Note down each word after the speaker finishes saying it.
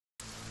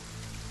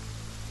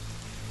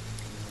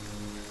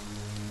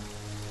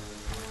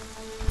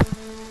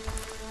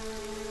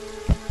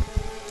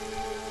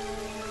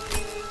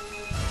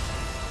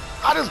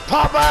I just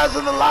pop my ass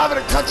in the lava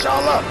and cut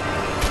y'all up.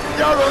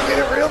 Y'all gonna get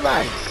it real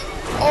nice.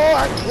 Oh,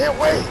 I can't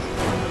wait.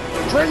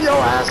 Bring your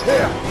ass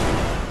here.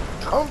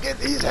 Come get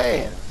these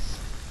hands.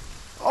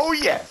 Oh,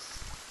 yes.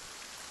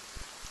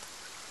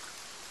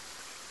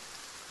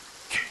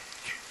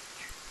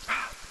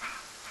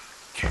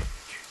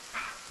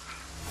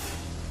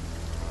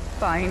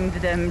 Find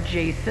them,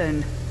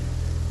 Jason.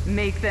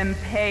 Make them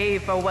pay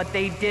for what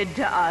they did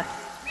to us.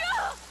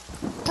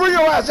 Bring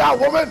your ass out,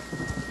 woman.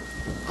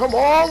 Come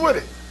on with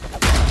it.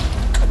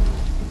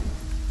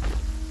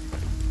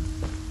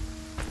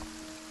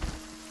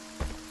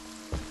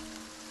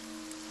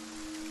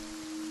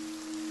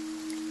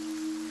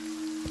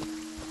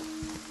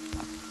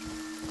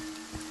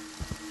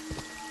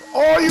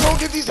 Oh, you gonna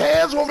get these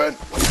hands, woman?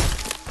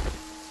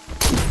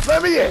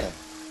 Let me in.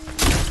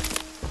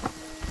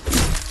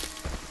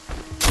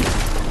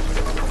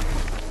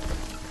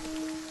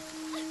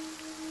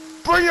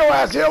 Bring your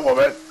ass here,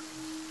 woman.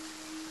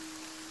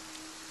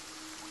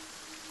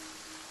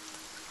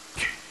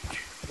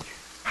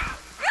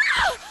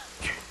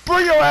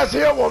 Bring your ass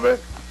here, woman.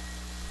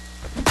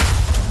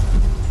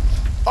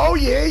 Oh,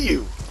 yeah,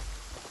 you.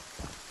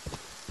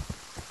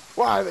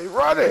 Why are they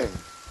running?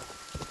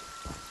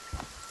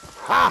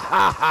 Ha,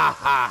 ha, ha,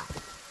 ha.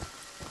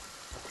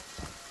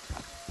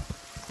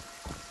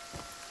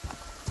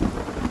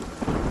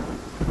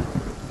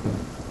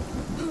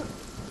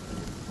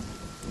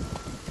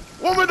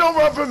 Woman, don't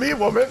run from me,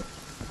 woman.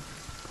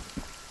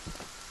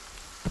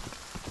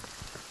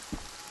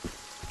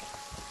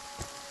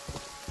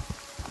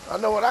 I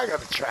know what I got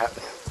to trap.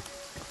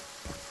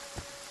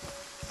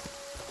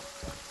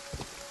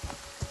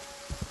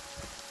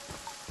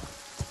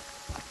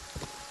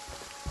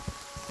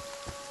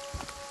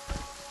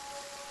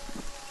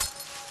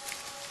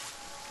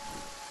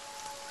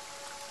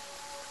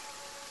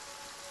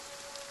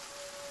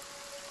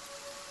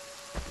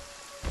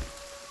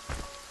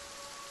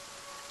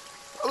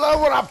 I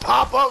love when I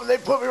pop up and they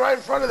put me right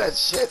in front of that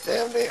shit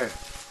damn near.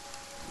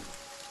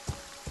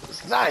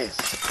 It's nice.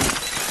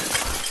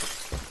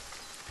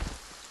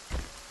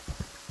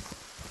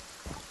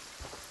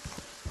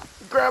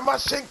 Grab my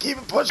shit and keep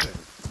it pushing.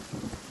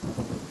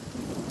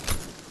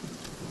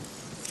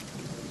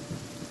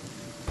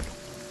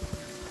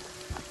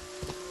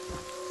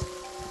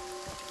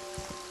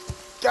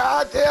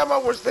 God damn, I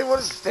wish they would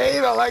have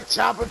stayed. I like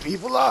chopping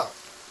people up.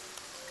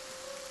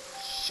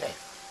 Shit.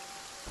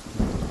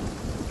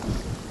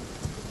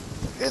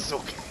 It's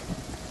okay.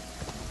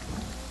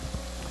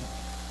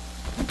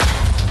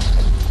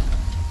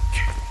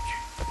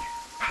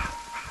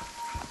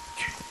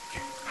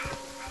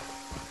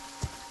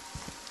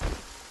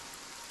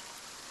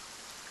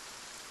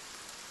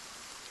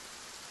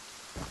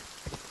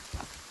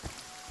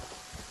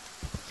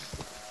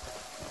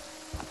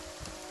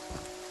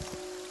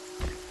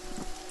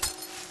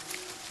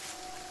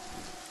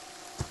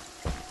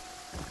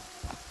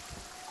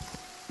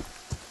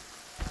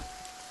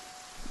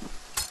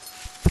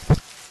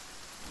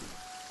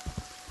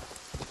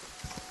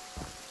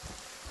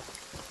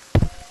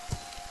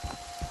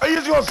 Are you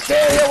just gonna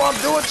stand here while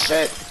I'm doing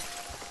shit?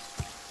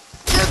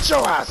 Get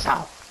your ass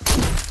out.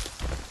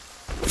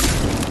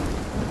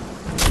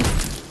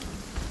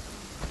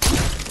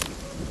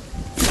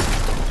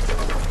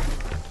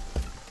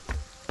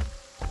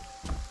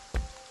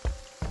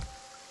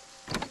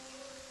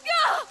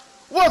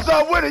 What's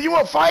up with it? You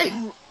wanna fight?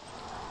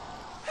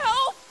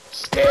 Help!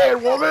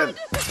 Scared woman?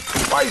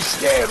 Why you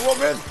scared,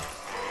 woman?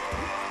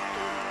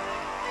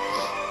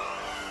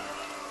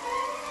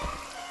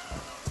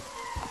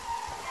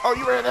 Oh,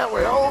 you ran that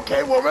way. Oh,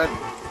 okay, woman.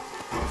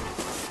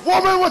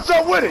 Woman, what's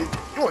up with it?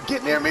 You want to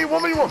get near me,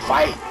 woman? You want to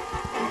fight?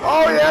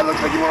 Oh, yeah,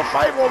 looks like you want to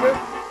fight, woman.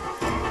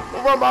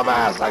 Don't run by my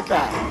ass like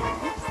that.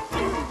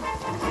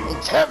 You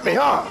tempt me,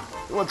 huh?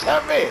 You want to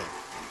tempt me?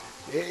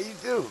 Yeah, you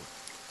do.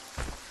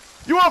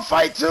 You want to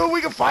fight, too? We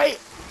can fight.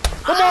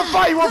 Come on,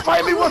 fight. You want to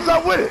fight me? What's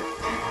up with it?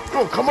 You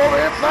want to come over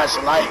here and flash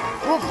a light?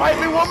 You want to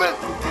fight me, woman?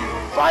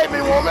 Fight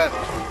me, woman.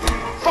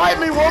 Fight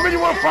me, woman.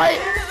 You want to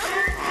fight?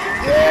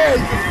 Yeah,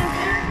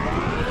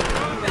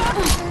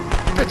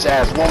 bitch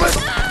ass woman!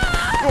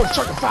 You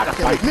wanna try to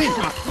fight me?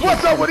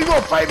 What's up? What are you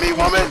gonna fight me,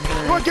 woman?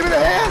 You wanna give me the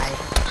hands?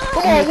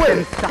 Come on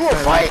with it. You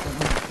wanna fight?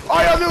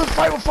 All y'all do is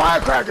fight with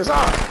firecrackers,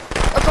 huh?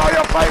 That's all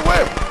y'all fight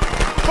with.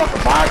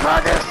 Fucking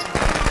firecrackers?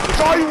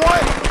 That's all you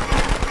want?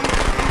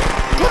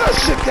 Put that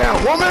shit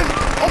down, woman.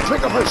 Don't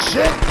pick up her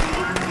shit.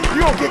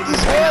 You gonna get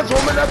these hands,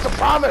 woman. That's a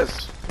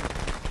promise.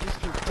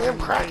 Damn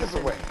crackers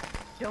away.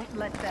 Don't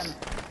let them.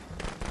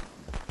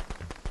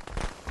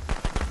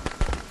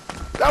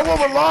 That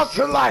woman lost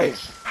her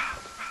life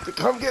to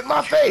come get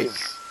my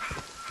face.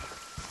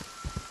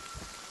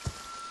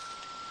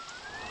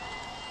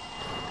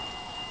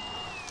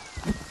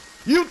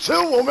 You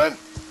too, woman.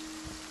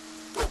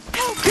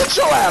 Get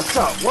your ass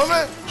up,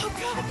 woman.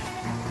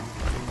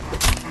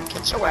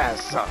 Get your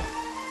ass up.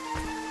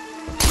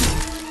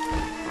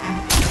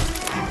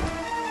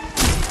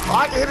 Oh,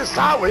 I can hit it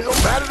sideways.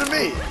 Don't matter to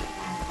me.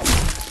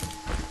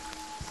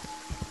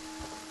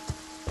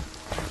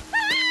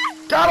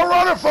 Got a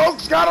runner,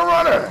 folks. Got a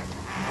runner.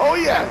 Oh,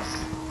 yes.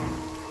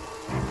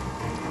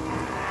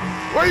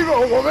 Where you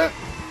going, woman?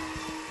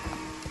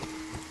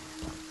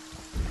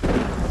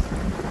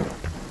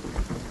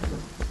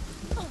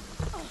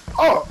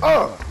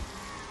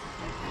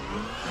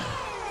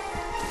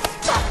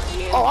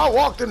 Oh, I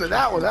walked into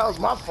that one. That was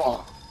my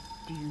fault.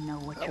 Do you know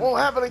what That won't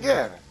happen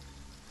again.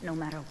 No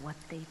matter what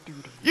they do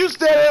to You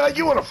stand there like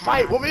you want to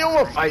fight, woman. You don't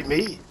want to fight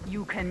me. you,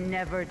 you can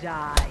never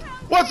die.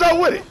 What's up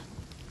with it?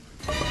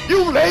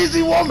 You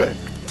lazy woman.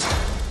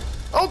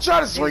 Don't try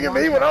to swing at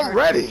me when I'm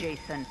ready.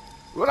 Jason.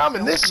 When I'm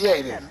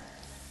initiated.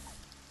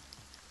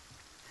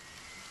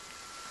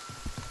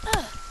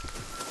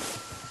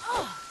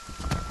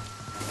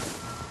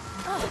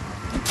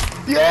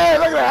 Yeah,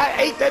 look at that.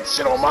 I ate that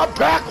shit on my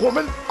back,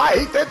 woman. I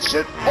ate that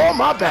shit on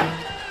my back.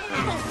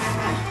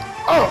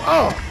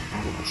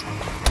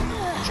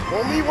 You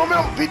want me, woman?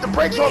 I'm gonna beat the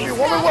brakes off you,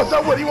 woman. What's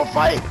up with you? You wanna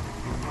fight?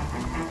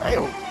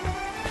 Damn.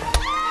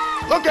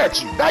 Look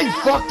at you. Now you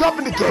fucked up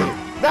in the game.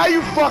 Now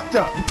you fucked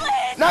up.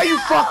 Now you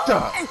fucked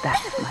up.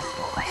 That's my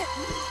boy.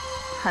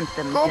 Hunt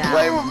them Don't down.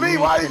 play with me.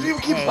 Why do you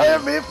keep playing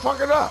with me and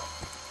fucking up?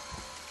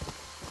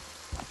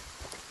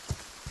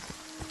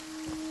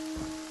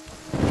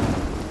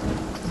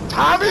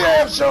 Tommy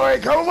damn sure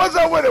ain't coming. What's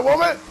up with it,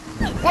 woman?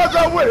 What's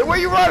up with it? Where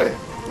you running?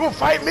 You gonna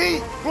fight me?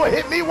 You gonna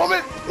hit me,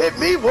 woman? Hit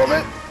me,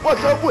 woman?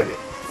 What's up with it?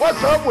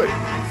 What's up with it?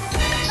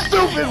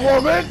 Stupid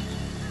woman!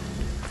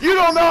 You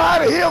don't know how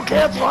to heal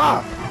cancel,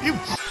 huh? You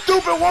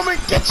stupid woman,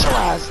 get your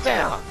ass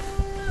down.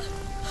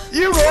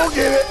 You gonna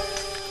get it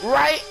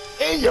right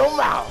in your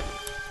mouth.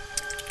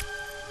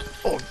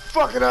 Oh,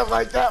 fucking up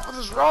like that. What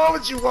is wrong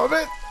with you,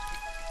 woman?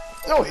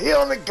 You don't heal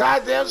on the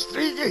goddamn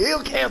street. You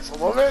heal cancel,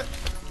 woman.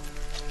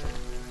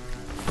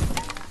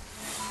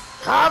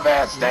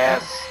 Combat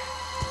stance.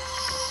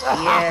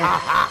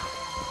 Yes.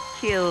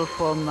 Kill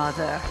for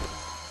mother.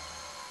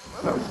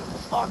 What the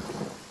fuck?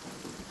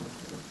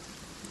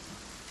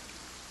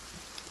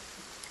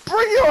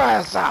 Bring your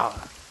ass out.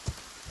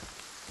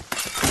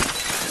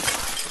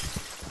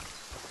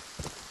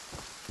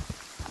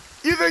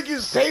 You think you're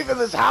saving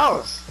this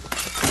house?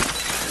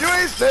 You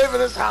ain't saving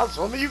this house,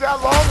 woman. You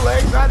got long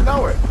legs, I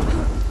know it.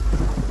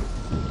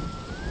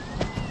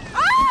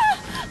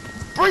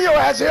 Bring your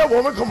ass here,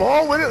 woman. Come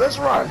on with it. Let's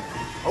run.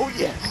 Oh,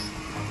 yes.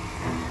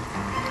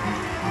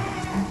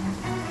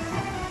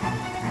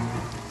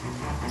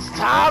 It's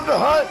time to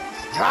hunt.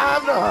 It's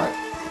time to hunt.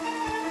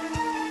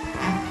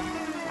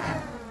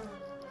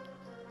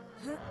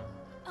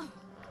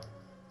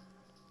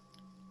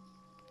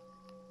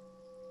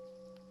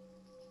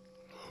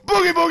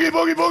 Boogie, boogie,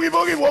 boogie, boogie,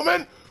 boogie,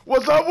 woman.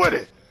 What's up with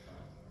it?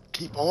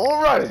 Keep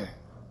on running.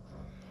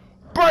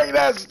 Bring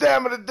that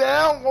stamina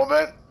down,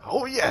 woman.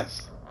 Oh,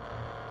 yes.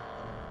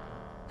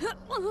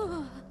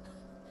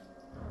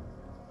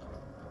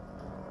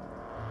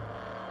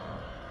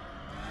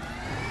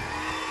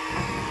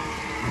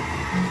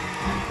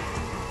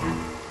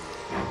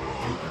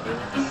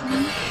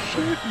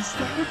 Is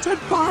that a dead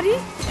body?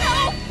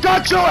 No!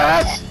 Got your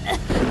ass!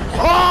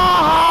 Oh,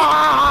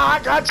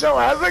 I got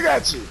your ass. Look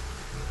at you.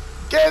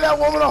 Gave that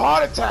woman a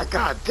heart attack.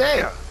 God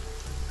damn.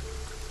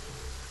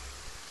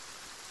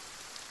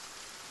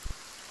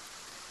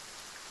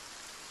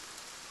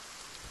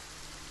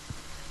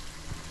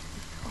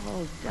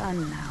 All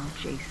done now,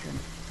 Jason.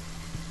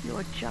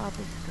 Your job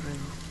is through.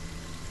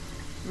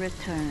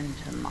 Return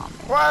to mommy.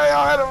 Why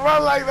y'all had to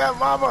run like that,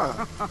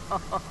 mama?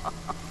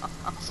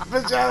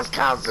 Bitch ass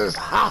concerts.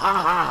 Ha ha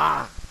ha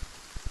ha.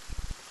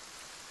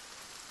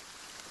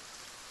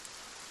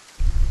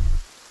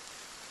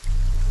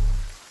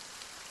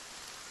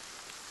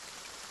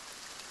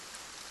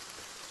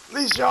 At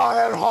least y'all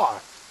had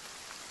heart.